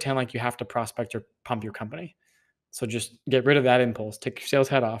don't pretend like you have to prospect or pump your company. So just get rid of that impulse, take your sales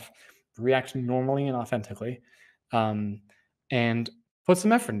head off, react normally and authentically, um, and put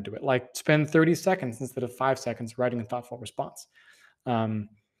some effort into it. Like spend 30 seconds instead of 5 seconds writing a thoughtful response. Um,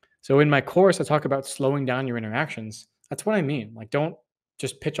 so in my course, I talk about slowing down your interactions. That's what I mean. Like, don't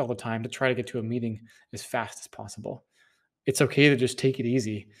just pitch all the time to try to get to a meeting as fast as possible. It's okay to just take it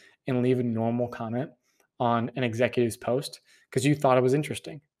easy and leave a normal comment on an executive's post because you thought it was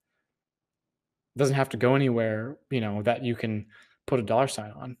interesting. It doesn't have to go anywhere, that you can put a dollar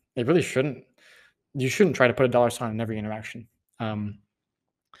sign on. It really shouldn't. You shouldn't try to put a dollar sign on every interaction. Um,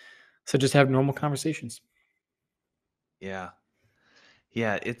 so just have normal conversations. Yeah.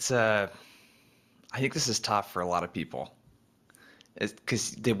 Yeah. I think this is tough for a lot of people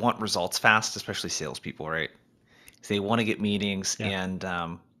because they want results fast, especially salespeople, right? They want to get meetings, Yeah. and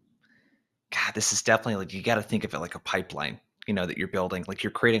God, this is definitely like you got to think of it like a pipeline, that you're building. Like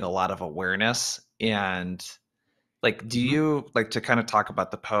you're creating a lot of awareness, and like, do Mhm. you like to kind of talk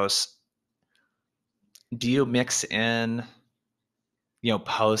about the posts? Do you mix in,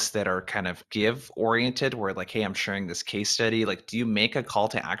 posts that are kind of give oriented, where like, hey, I'm sharing this case study. Like, do you make a call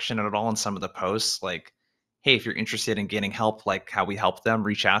to action at all in some of the posts? Like, hey, if you're interested in getting help, like how we help them,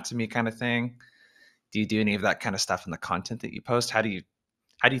 reach out to me, kind of thing. Do you do any of that kind of stuff in the content that you post? How do you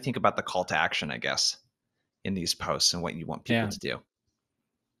think about the call to action, I guess, in these posts and what you want people Yeah. to do?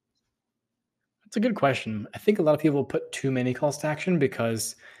 That's a good question. I think a lot of people put too many calls to action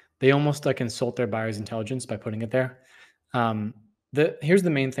because they almost like insult their buyer's intelligence by putting it there. Um, here's the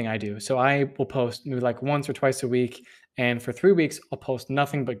main thing I do. So I will post maybe like once or twice a week, and for 3 weeks I'll post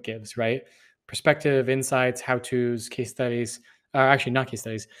nothing but gives, right? Perspective, insights, how tos, case studies. Actually, not case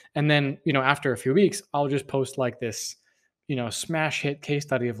studies. And then after a few weeks, I'll just post like this, smash hit case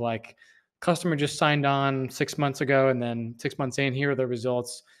study of like customer just signed on 6 months ago, and then 6 months in, here are the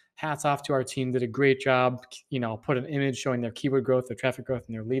results. Hats off to our team, did a great job. Put an image showing their keyword growth, their traffic growth,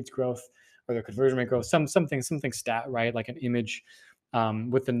 and their leads growth, or their conversion rate growth, something stat, right? Like an image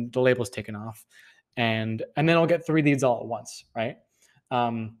with the labels taken off, and then I'll get 3 leads all at once, right?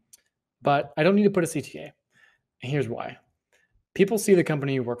 Um, but I don't need to put a CTA. Here's why: people see the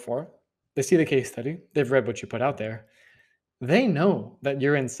company you work for, they see the case study, they've read what you put out there, they know that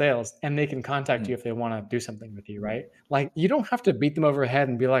you're in sales and they can contact Mhm. you if they want to do something with you, right? Like you don't have to beat them over the head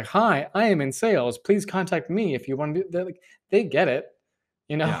and be like, "Hi, I am in sales. Please contact me if you want to." They're like, they get it,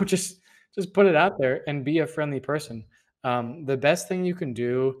 Yeah. just put it out there and be a friendly person. The best thing you can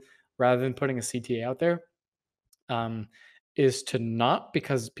do, rather than putting a CTA out there, um, is to not,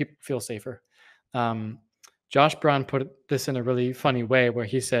 because people feel safer. Um, Josh Braun put this in a really funny way where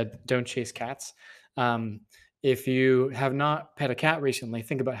he said, "Don't chase cats." Um, if you have not pet a cat recently,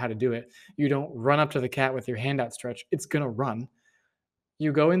 think about how to do it. You don't run up to the cat with your hand outstretched; it's gonna run.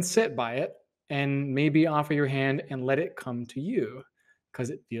 You go and sit by it and maybe offer your hand and let it come to you because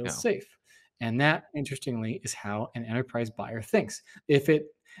it feels Yeah. safe. And that, interestingly, is how an enterprise buyer thinks. If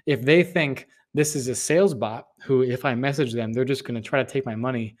they think this is a sales bot who, if I message them, they're just going to try to take my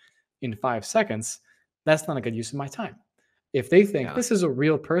money in 5 seconds, that's not a good use of my time. If they think Yeah. this is a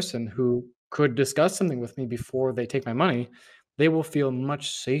real person who could discuss something with me before they take my money, they will feel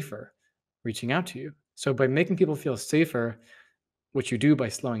much safer reaching out to you. So by making people feel safer, what you do by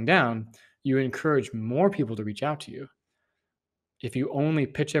slowing down, you encourage more people to reach out to you. If you only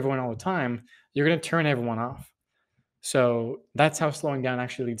pitch everyone all the time, you're going to turn everyone off. So that's how slowing down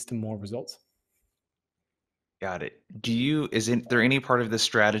actually leads to more results. Got it. Is there any part of this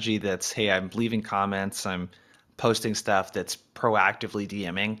strategy that's, hey, I'm leaving comments, I'm posting stuff that's proactively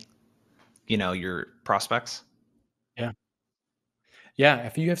DMing? your prospects? Yeah. Yeah,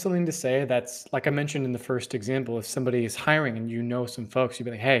 if you have something to say that's like I mentioned in the first example, if somebody is hiring and you know some folks, you'd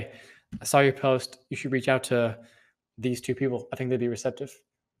be like, "Hey, I saw your post. You should reach out to these 2 people. I think they'd be receptive."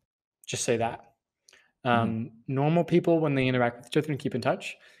 Just say that. Mhm. Normal people, when they interact with each other and keep in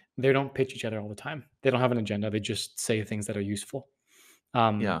touch, they don't pitch each other all the time. They don't have an agenda. They just say things that are useful.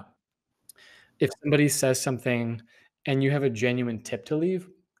 Um, Yeah. if somebody says something and you have a genuine tip to leave,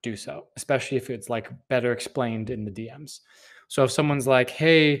 do so, especially if it's like better explained in the DMs. So if someone's like,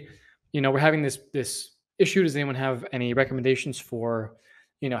 "Hey, we're having this issue. Does anyone have any recommendations for,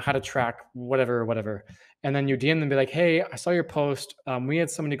 how to track whatever, whatever?" And then you DM them, and be like, "Hey, I saw your post. We had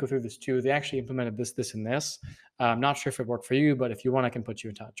somebody go through this too. They actually implemented this, this, and this. I'm not sure if it worked for you, but if you want, I can put you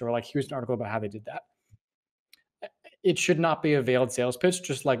in touch." Or like, "Here's an article about how they did that." It should not be a veiled sales pitch.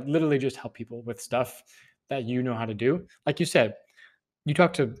 Just like literally just help people with stuff that you know how to do. Like you said, you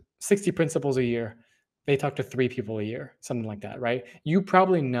talk to 60 principals a year. They talk to 3 people a year, something like that, right? You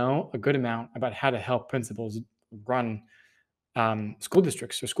probably know a good amount about how to help principals run school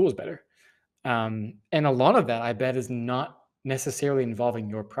districts or schools better. And a lot of that, I bet, is not necessarily involving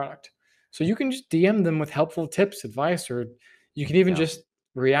your product. So you can just DM them with helpful tips, advice, or you can even Yeah. just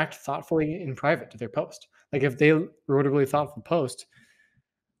react thoughtfully in private to their post. Like if they wrote a really thoughtful post,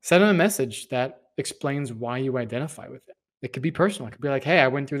 send them a message that explains why you identify with it. It could be personal. It could be like, "Hey, I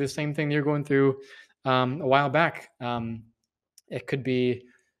went through the same thing you're going through a while back." It could be,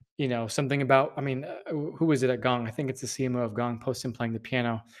 something about. I mean, who is it at Gong? I think it's the CMO of Gong. Post him playing the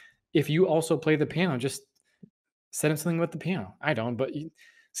piano. If you also play the piano, just send them something about the piano. I don't, but you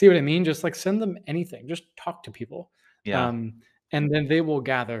see what I mean? Just like send them anything. Just talk to people. Yeah. Um, and then they will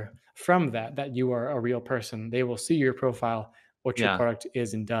gather from that you are a real person. They will see your profile, what your Yeah. product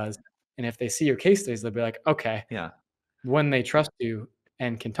is and does. And if they see your case studies, they'll be like, okay, Yeah. when they trust you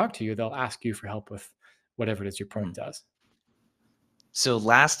and can talk to you, they'll ask you for help with whatever it is your Mhm. product does. So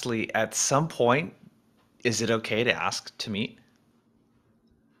lastly, at some point, is it okay to ask to meet?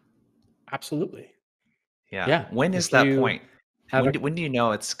 Absolutely. Yeah. Yeah. When is If that you point? have a When do you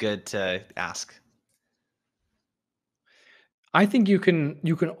know it's good to ask? I think you can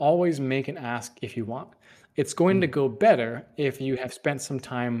always make an ask if you want. It's going to Mhm. go better if you have spent some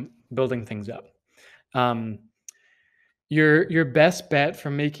time building things up. Um, your best bet for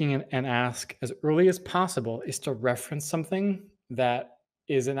making an ask as early as possible is to reference something that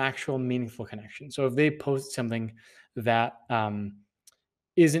is an actual meaningful connection. So if they post something that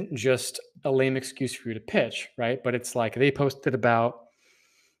isn't just a lame excuse for you to pitch, right? But it's like they posted about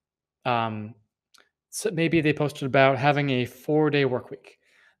um, so maybe they posted about having a 4-day work week.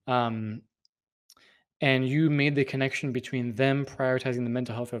 Um, and you made the connection between them prioritizing the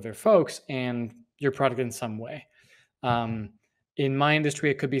mental health of their folks and your product in some way. Um, in my industry,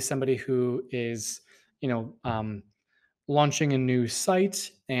 it could be somebody who is, you know, um, launching a new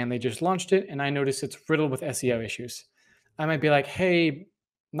site and they just launched it, and I notice it's riddled with SEO issues. I might be like, "Hey, I'm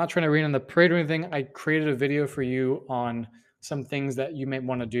not trying to rain on the parade or anything. I created a video for you on some things that you might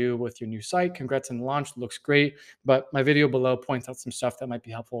want to do with your new site. Congrats on the launch. Looks great. But my video below points out some stuff that might be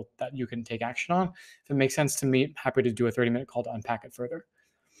helpful that you can take action on. If it makes sense to me, happy to do a 30-minute call to unpack it further."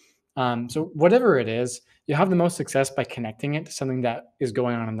 So whatever it is, you have the most success by connecting it to something that is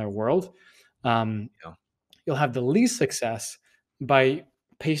going on in their world. Um, Yeah. You'll have the least success by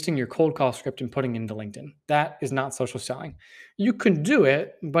pasting your cold call script and putting it into LinkedIn. That is not social selling. You can do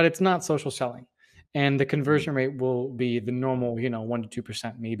it, but it's not social selling. And the Mhm. conversion rate will be the normal, 1 to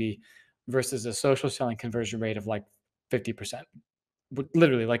 2% maybe versus a social selling conversion rate of like 50%.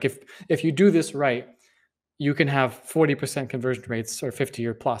 Literally, like if you do this right, you can have 40% conversion rates or 50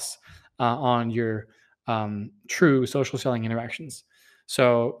 or plus on your true social selling interactions.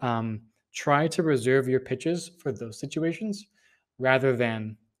 So try to reserve your pitches for those situations rather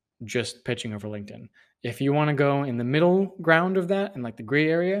than just pitching over LinkedIn. If you want to go in the middle ground of that and like the gray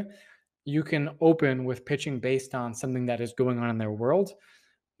area, you can open with pitching based on something that is going on in their world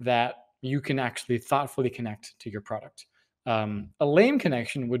that you can actually thoughtfully connect to your product. A lame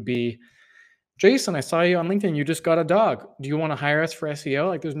connection would be, "Jason, I saw you on LinkedIn. You just got a dog. Do you want to hire us for SEO?"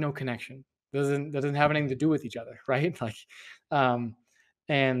 Like, there's no connection. Doesn't have anything to do with each other, right? Like, um,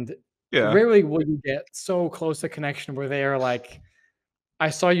 and Yeah. rarely will you get so close a connection where they are like, "I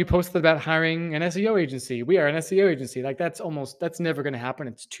saw you posted about hiring an SEO agency. We are an SEO agency." Like, that's never going to happen.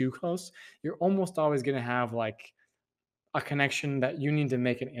 It's too close. You're almost always going to have like a connection that you need to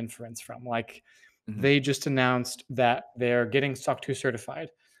make an inference from. Like, Mhm. they just announced that they're getting SOC 2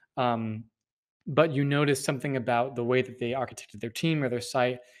 certified. Um, but you notice something about the way that they architected their team or their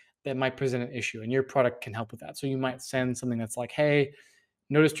site that might present an issue, and your product can help with that. So you might send something that's like, "Hey,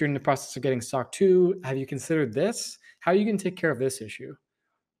 Noticed you're in the process of getting SOC 2. Have you considered this? How are you going to take care of this issue?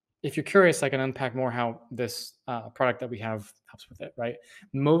 If you're curious, I can unpack more how this product that we have helps with it, right?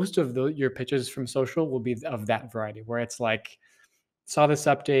 Most of your pitches from social will be of that variety, where it's like, saw this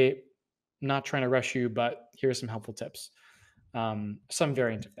update, not trying to rush you, but here's some helpful tips. Some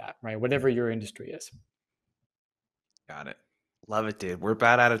variant of that, right? Whatever your industry is. Got it. Love it, dude. We're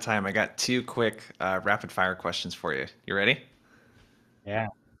about out of time. I got two quick rapid fire questions for you. You ready? Yeah,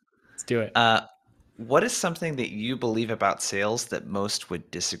 let's do it. Uh, what is something that you believe about sales that most would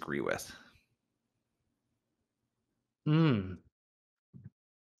disagree with? Mm.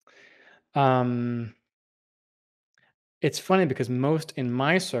 Um, it's funny because most in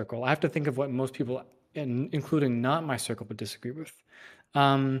my circle, I have to think of what most people, including not my circle, would disagree with.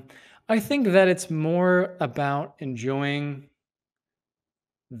 Um, I think that it's more about enjoying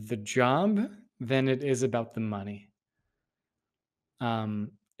the job than it is about the money.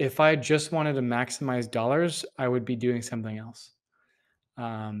 If I just wanted to maximize dollars, I would be doing something else.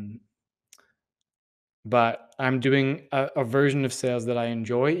 Um, but I'm doing a version of sales that I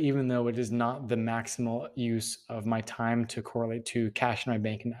enjoy, even though it is not the maximal use of my time to correlate to cash in my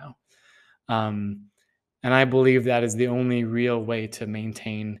bank now. Um, and I believe that is the only real way to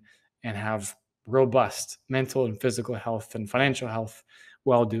maintain and have robust mental and physical health and financial health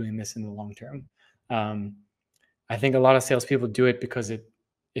while doing this in the long term. Um, I think a lot of salespeople do it because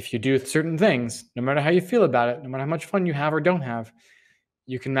if you do certain things, no matter how you feel about it, no matter how much fun you have or don't have,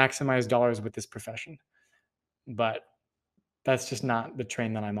 you can maximize dollars with this profession. But that's just not the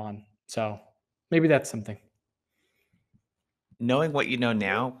train that I'm on. So maybe that's something. Knowing what you know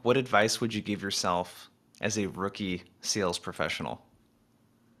now, what advice would you give yourself as a rookie sales professional?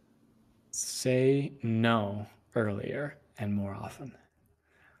 Say no earlier and more often.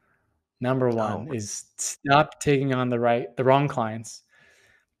 Number Oh, one is stop taking on the wrong clients.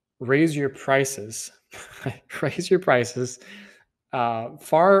 Raise your prices. Raise your prices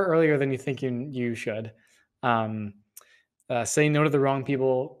far earlier than you think you should. Um, say no to the wrong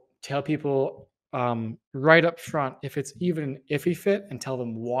people. Tell people right up front if it's even an iffy fit, and tell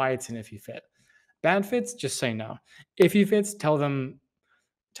them why it's an iffy fit. Bad fits, just say no. Iffy fits, tell them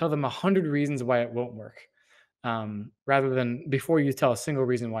 100 reasons why it won't work, rather than before you tell a single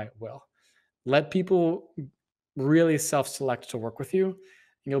reason why it will. Let people really self-select to work with you,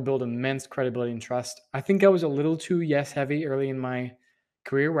 and you'll build immense credibility and trust. I think I was a little too yes heavy early in my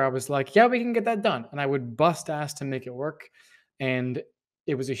career, where I was like, yeah, we can get that done, and I would bust ass to make it work, and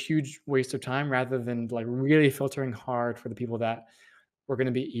it was a huge waste of time rather than like really filtering hard for the people that were going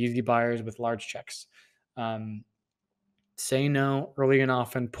to be easy buyers with large checks. Um, Say no early and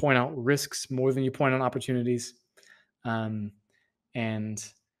often. Point out risks more than you point out opportunities. Um, and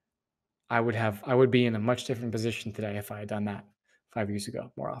I would be in a much different position today if I had done that 5 years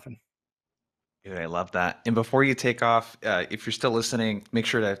ago more often. dude, I love that. And before you take off, if you're still listening, make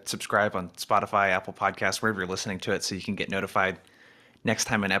sure to subscribe on Spotify, Apple Podcasts, wherever you're listening to it, so you can get notified next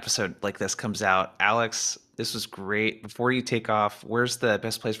time an episode like this comes out. Alex, this was great. Before you take off, where's the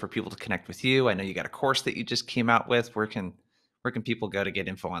best place for people to connect with you? I know you got a course that you just came out with. Where can people go to get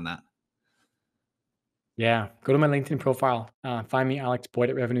info on that? Yeah, go to my LinkedIn profile. Find me, Alex Boyd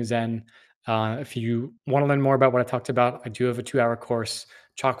at RevenueZen. If you want to learn more about what I talked about, I do have a 2-hour course,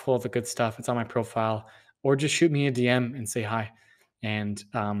 chock full of the good stuff. It's on my profile, or just shoot me a DM and say hi. And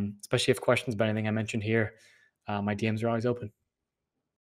especially if questions about anything I mentioned here, my DMs are always open.